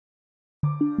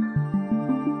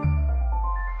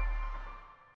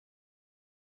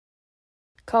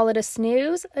Call it a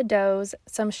snooze, a doze,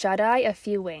 some shut-eye, a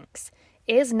few winks.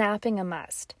 Is napping a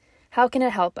must? How can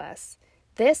it help us?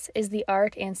 This is the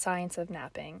art and science of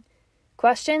napping.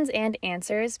 Questions and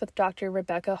answers with Dr.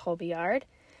 Rebecca Robillard,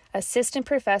 assistant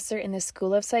professor in the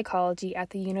School of Psychology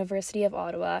at the University of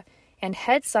Ottawa and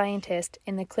head scientist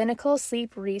in the Clinical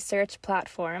Sleep Research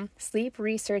Platform Sleep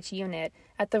Research Unit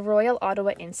at the Royal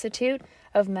Ottawa Institute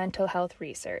of Mental Health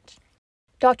Research.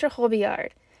 Dr.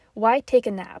 Robillard, why take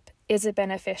a nap? Is it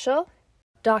beneficial?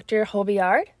 Dr.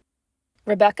 Robillard?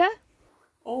 Rebecca?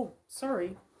 Oh,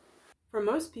 sorry. For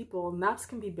most people, naps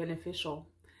can be beneficial.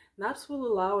 Naps will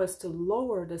allow us to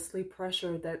lower the sleep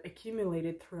pressure that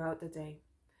accumulated throughout the day.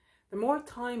 The more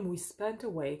time we spend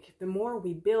awake, the more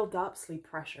we build up sleep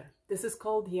pressure. This is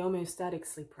called the homeostatic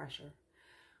sleep pressure.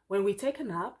 When we take a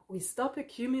nap, we stop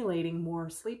accumulating more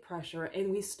sleep pressure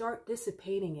and we start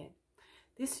dissipating it.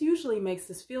 This usually makes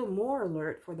us feel more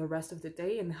alert for the rest of the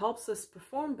day and helps us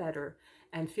perform better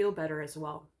and feel better as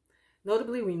well.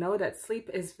 Notably, we know that sleep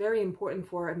is very important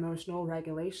for emotional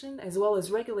regulation as well as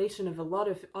regulation of a lot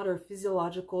of other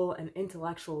physiological and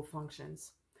intellectual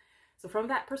functions. So from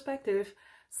that perspective,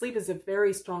 sleep is a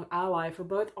very strong ally for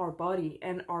both our body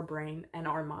and our brain and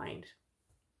our mind.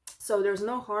 So there's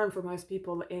no harm for most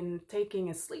people in taking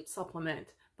a sleep supplement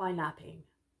by napping.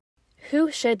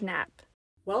 Who should nap?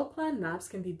 Well-planned naps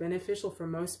can be beneficial for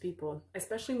most people,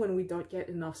 especially when we don't get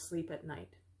enough sleep at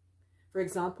night. For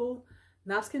example,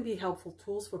 naps can be helpful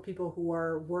tools for people who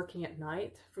are working at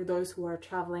night, for those who are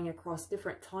traveling across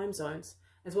different time zones,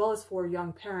 as well as for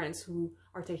young parents who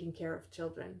are taking care of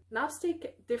children. Naps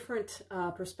take different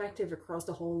perspective across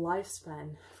the whole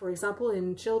lifespan. For example,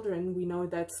 in children, we know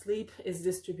that sleep is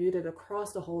distributed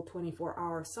across the whole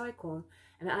 24-hour cycle,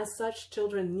 and as such,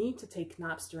 children need to take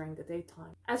naps during the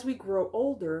daytime. As we grow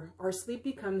older, our sleep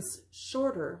becomes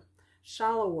shorter,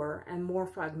 shallower, and more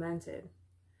fragmented.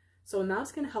 So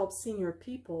naps can help senior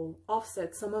people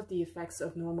offset some of the effects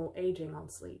of normal aging on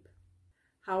sleep.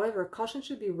 However, caution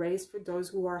should be raised for those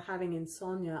who are having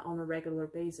insomnia on a regular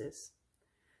basis.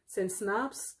 Since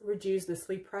naps reduce the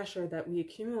sleep pressure that we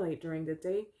accumulate during the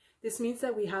day, this means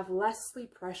that we have less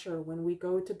sleep pressure when we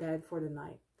go to bed for the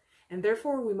night, and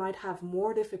therefore we might have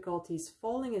more difficulties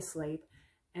falling asleep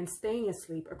and staying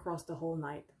asleep across the whole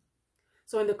night.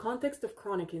 So in the context of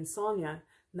chronic insomnia,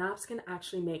 naps can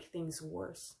actually make things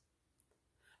worse.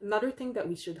 Another thing that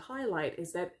we should highlight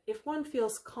is that if one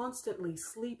feels constantly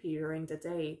sleepy during the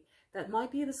day, that might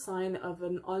be the sign of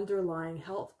an underlying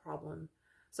health problem.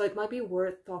 So it might be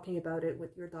worth talking about it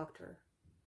with your doctor.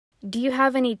 Do you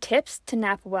have any tips to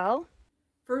nap well?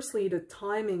 Firstly, the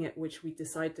timing at which we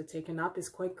decide to take a nap is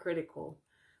quite critical.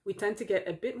 We tend to get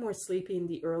a bit more sleepy in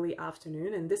the early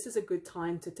afternoon, and this is a good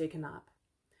time to take a nap.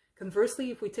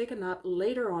 Conversely, if we take a nap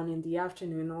later on in the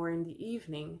afternoon or in the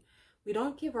evening, we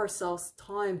don't give ourselves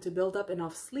time to build up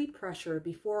enough sleep pressure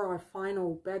before our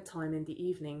final bedtime in the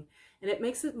evening, and it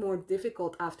makes it more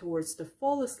difficult afterwards to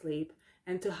fall asleep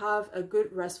and to have a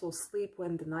good restful sleep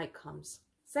when the night comes.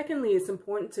 Secondly, it's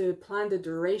important to plan the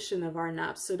duration of our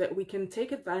naps so that we can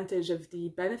take advantage of the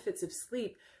benefits of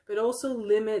sleep, but also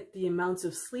limit the amounts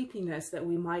of sleepiness that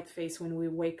we might face when we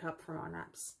wake up from our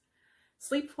naps.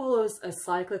 Sleep follows a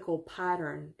cyclical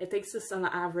pattern. It takes us on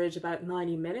average about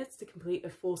 90 minutes to complete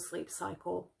a full sleep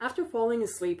cycle. After falling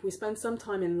asleep, we spend some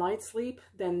time in light sleep,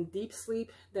 then deep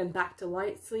sleep, then back to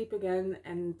light sleep again,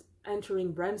 and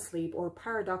entering REM sleep or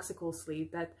paradoxical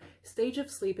sleep, that stage of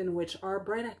sleep in which our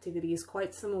brain activity is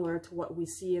quite similar to what we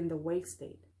see in the wake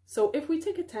state. So if we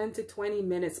take a 10 to 20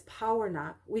 minutes power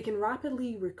nap, we can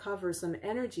rapidly recover some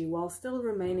energy while still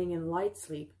remaining in light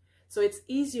sleep. So it's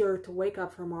easier to wake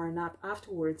up from our nap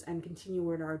afterwards and continue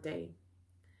with our day.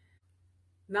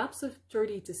 Naps of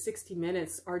 30 to 60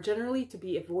 minutes are generally to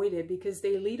be avoided because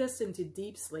they lead us into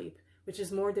deep sleep, which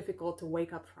is more difficult to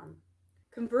wake up from.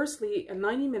 Conversely, a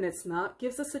 90 minutes nap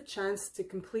gives us a chance to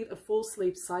complete a full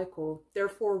sleep cycle,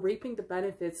 therefore reaping the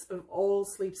benefits of all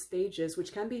sleep stages,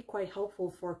 which can be quite helpful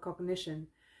for cognition.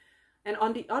 And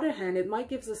on the other hand, it might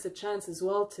give us a chance as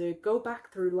well to go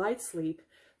back through light sleep,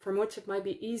 from which it might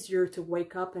be easier to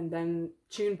wake up and then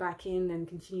tune back in and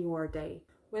continue our day.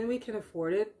 When we can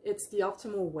afford it, it's the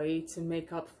optimal way to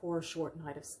make up for a short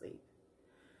night of sleep.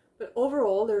 But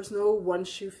overall, there's no one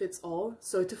shoe fits all,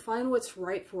 so to find what's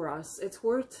right for us, it's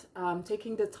worth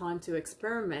taking the time to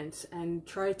experiment and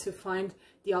try to find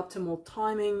the optimal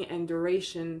timing and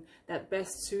duration that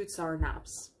best suits our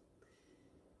naps.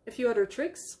 A few other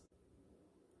tricks.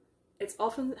 It's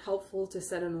often helpful to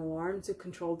set an alarm to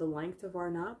control the length of our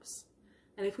naps.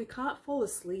 And if we can't fall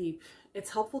asleep,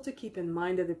 it's helpful to keep in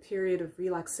mind that a period of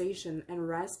relaxation and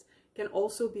rest can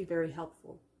also be very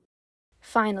helpful.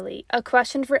 Finally, a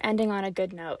question for ending on a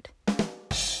good note.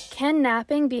 Can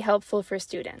napping be helpful for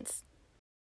students?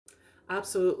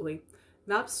 Absolutely.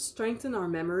 Naps strengthen our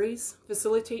memories,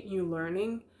 facilitate new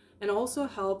learning, and also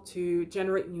help to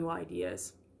generate new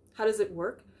ideas. How does it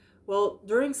work? Well,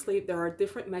 during sleep, there are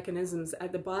different mechanisms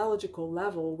at the biological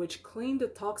level which clean the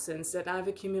toxins that have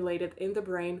accumulated in the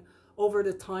brain over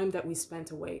the time that we spent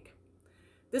awake.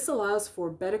 This allows for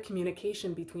better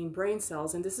communication between brain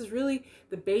cells, and this is really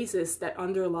the basis that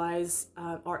underlies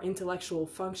our intellectual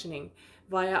functioning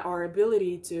via our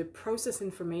ability to process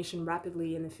information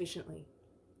rapidly and efficiently.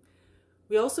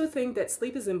 We also think that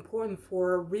sleep is important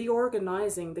for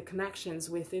reorganizing the connections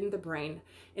within the brain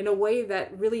in a way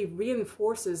that really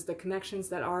reinforces the connections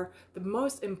that are the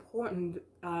most important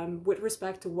with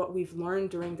respect to what we've learned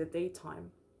during the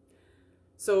daytime.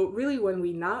 So really, when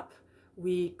we nap,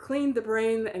 we clean the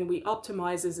brain and we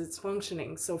optimize its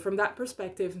functioning. So from that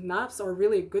perspective, naps are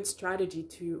really a good strategy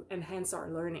to enhance our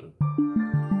learning.